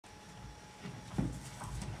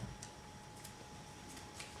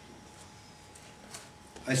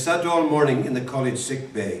I sat all morning in the college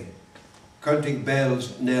sick bay, counting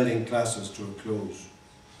bells nailing classes to a close.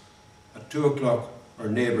 At 2 o'clock, our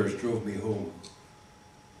neighbours drove me home.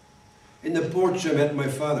 In the porch I met my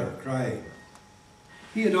father, crying.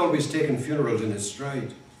 He had always taken funerals in his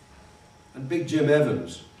stride, and Big Jim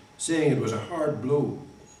Evans, saying it was a hard blow.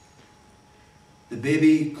 The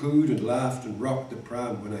baby cooed and laughed and rocked the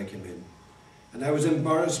pram when I came in, and I was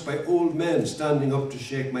embarrassed by old men standing up to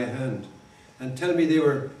shake my hand and tell me they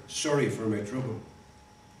were sorry for my trouble.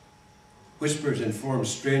 Whispers informed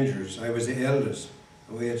strangers I was the eldest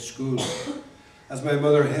away at school, as my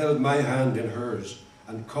mother held my hand in hers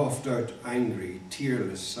and coughed out angry,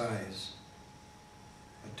 tearless sighs.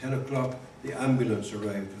 At 10 o'clock, the ambulance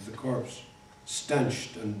arrived with the corpse,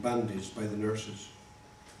 stanched and bandaged by the nurses.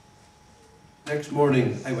 Next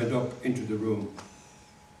morning, I went up into the room.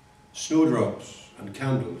 Snowdrops and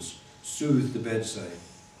candles soothed the bedside.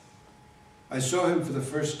 I saw him for the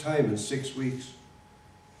first time in 6 weeks,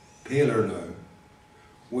 paler now,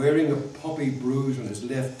 wearing a poppy bruise on his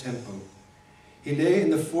left temple. He lay in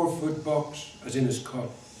the 4-foot box as in his cot.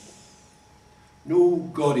 No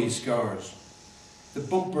gaudy scars. The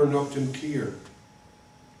bumper knocked him clear.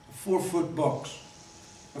 A 4-foot box,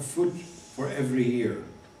 a foot for every year.